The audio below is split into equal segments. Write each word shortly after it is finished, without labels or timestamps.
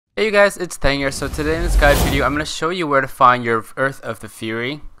Hey you guys, it's Thang here. So today in this guide video, I'm going to show you where to find your Earth of the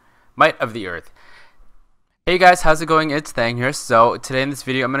Fury, Might of the Earth. Hey guys, how's it going? It's Thang here. So today in this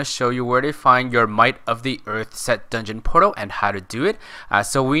video, I'm going to show you where to find your Might of the Earth set dungeon portal and how to do it.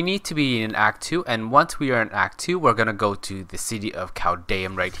 So we need to be in Act 2, and once we are in Act 2, we're going to go to the city of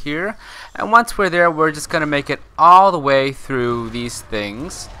Chaldeum right here. And once we're there, we're just going to make it all the way through these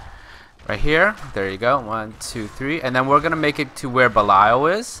things. Right here, there you go, 1, 2, 3, and then we're gonna make it to where Belial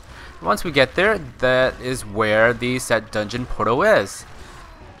is. Once we get there, that is where the set dungeon portal is.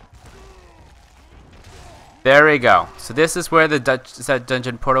 There we go. So this is where the set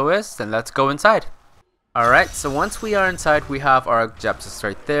dungeon portal is, and let's go inside. Alright, so once we are inside, we have our objectives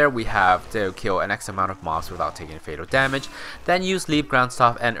right there. We have to kill an X amount of mobs without taking fatal damage, then use Leap, Ground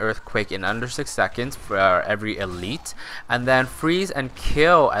Stomp, and Earthquake in under 6 seconds for every elite, and then freeze and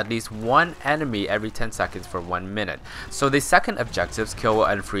kill at least one enemy every 10 seconds for 1 minute. So the second objectives, kill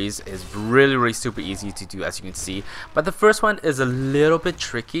and freeze, is really super easy to do, as you can see, but the first one is a little bit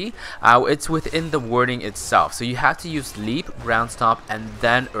tricky. It's within the wording itself, so you have to use Leap, Ground Stomp, and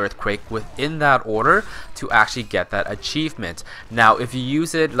then Earthquake within that order to actually get that achievement. Now if you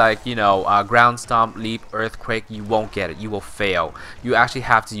use it like, you know, Ground Stomp, Leap, Earthquake, you won't get it. You will fail. You actually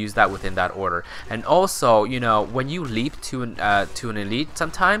have to use that within that order. And also, you know, when you leap to an elite,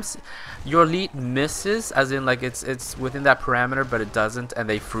 sometimes your elite misses, as in like it's within that parameter, but it doesn't, and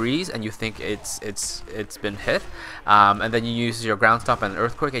they freeze, and you think it's been hit, and then you use your Ground Stomp and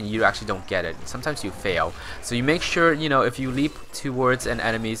Earthquake, and you actually don't get it. Sometimes you fail. So you make sure, you know, if you leap towards an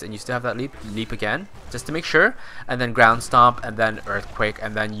enemies and you still have that leap again, just to make sure, and then Ground Stomp and then Earthquake,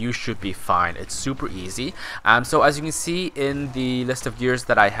 and then you should be fine. It's super easy. So as you can see in the list of gears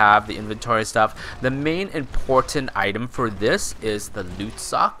that I have, the inventory stuff, the main important item for this is the loot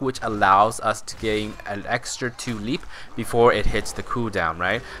sock, which allows us to gain an extra 2 leap before it hits the cooldown,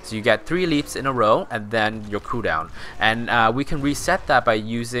 right? So you get 3 leaps in a row and then your cooldown, and we can reset that by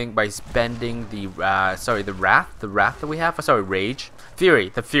spending the wrath that we have, the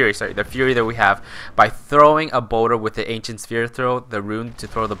fury that we have, by throwing a boulder with the ancient sphere throw, the rune to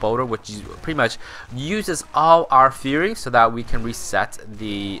throw the boulder, which pretty much uses all our fury so that we can reset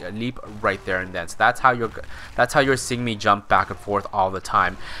the leap right there and then. So that's how you're seeing me jump back and forth all the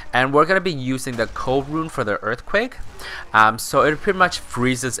time. And we're gonna be using the cold rune for the earthquake, so it pretty much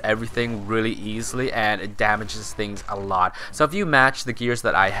freezes everything really easily and it damages things a lot. So if you match the gears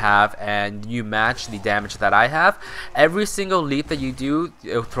that I have and you match the damage that I have, every single leap that you do,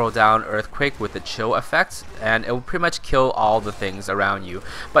 it'll throw down earthquake with the chill effect, and it will pretty much kill all the things around you.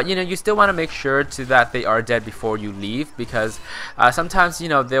 But you know, you still want to make sure that they are dead before you leave, because sometimes, you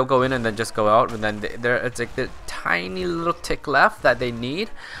know, they'll go in and then just go out, and then it's like the tiny little tick left that they need.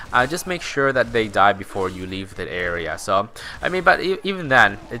 Just make sure that they die before you leave the area. So I mean, but even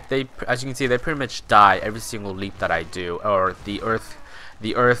then, as you can see, they pretty much die every single leap that I do, or the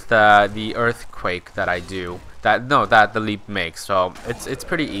earthquake that I do, that the leap makes. So it's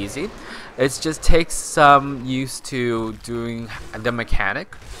pretty easy. It just takes some use to doing the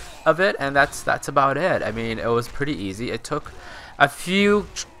mechanic of it, and that's about it. I mean, it was pretty easy. It took a few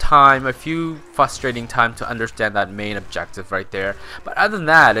frustrating time to understand that main objective right there, but other than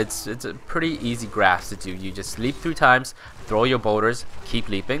that, it's a pretty easy grasp to do. You just leap 3 times, throw your boulders, keep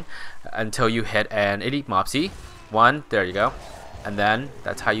leaping until you hit an elite mob. See, 1, there you go. And then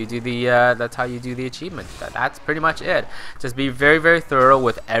that's how you do the achievement. That's pretty much it. Just be very thorough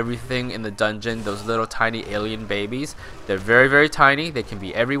with everything in the dungeon. Those little tiny alien babies, they're very tiny. They can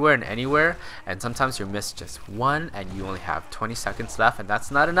be everywhere and anywhere, and sometimes you miss just one and you only have 20 seconds left, and that's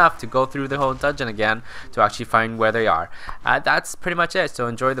not enough to go through the whole dungeon again to actually find where they are. That's pretty much it. So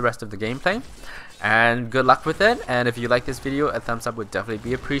enjoy the rest of the gameplay, and good luck with it. And if you like this video, a thumbs up would definitely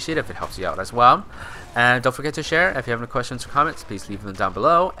be appreciated if it helps you out as well. And don't forget to share. If you have any questions or comments, please leave them down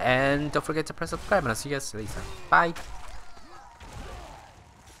below, and don't forget to press subscribe, and I'll see you guys later. Bye.